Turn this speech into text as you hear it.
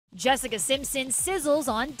Jessica Simpson sizzles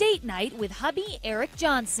on date night with hubby Eric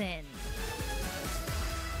Johnson.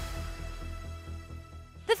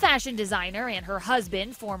 The fashion designer and her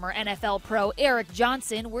husband, former NFL pro Eric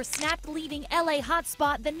Johnson, were snapped leaving LA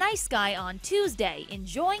hotspot The Nice Guy on Tuesday,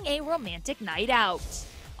 enjoying a romantic night out.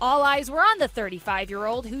 All eyes were on the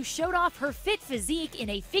 35-year-old who showed off her fit physique in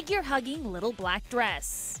a figure-hugging little black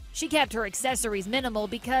dress. She kept her accessories minimal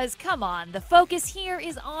because, come on, the focus here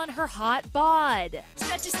is on her hot bod.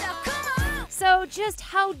 So just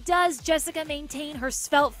how does Jessica maintain her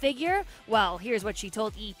svelte figure? Well, here's what she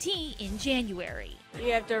told ET in January.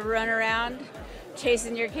 You have to run around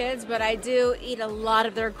chasing your kids, but I do eat a lot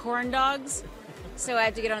of their corn dogs, so I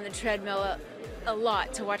have to get on the treadmill a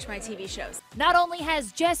lot to watch my TV shows. Not only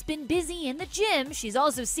has Jess been busy in the gym, she's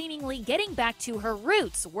also seemingly getting back to her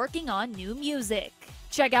roots, working on new music.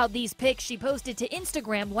 Check out these pics she posted to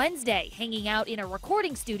Instagram Wednesday, hanging out in a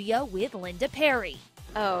recording studio with Linda Perry.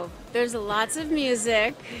 Oh, there's lots of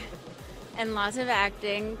music and lots of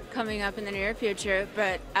acting coming up in the near future,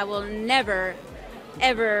 but I will never,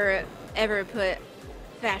 ever put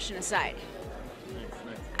fashion aside.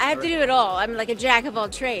 I have to do it all. I'm like a jack of all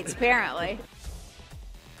trades, apparently.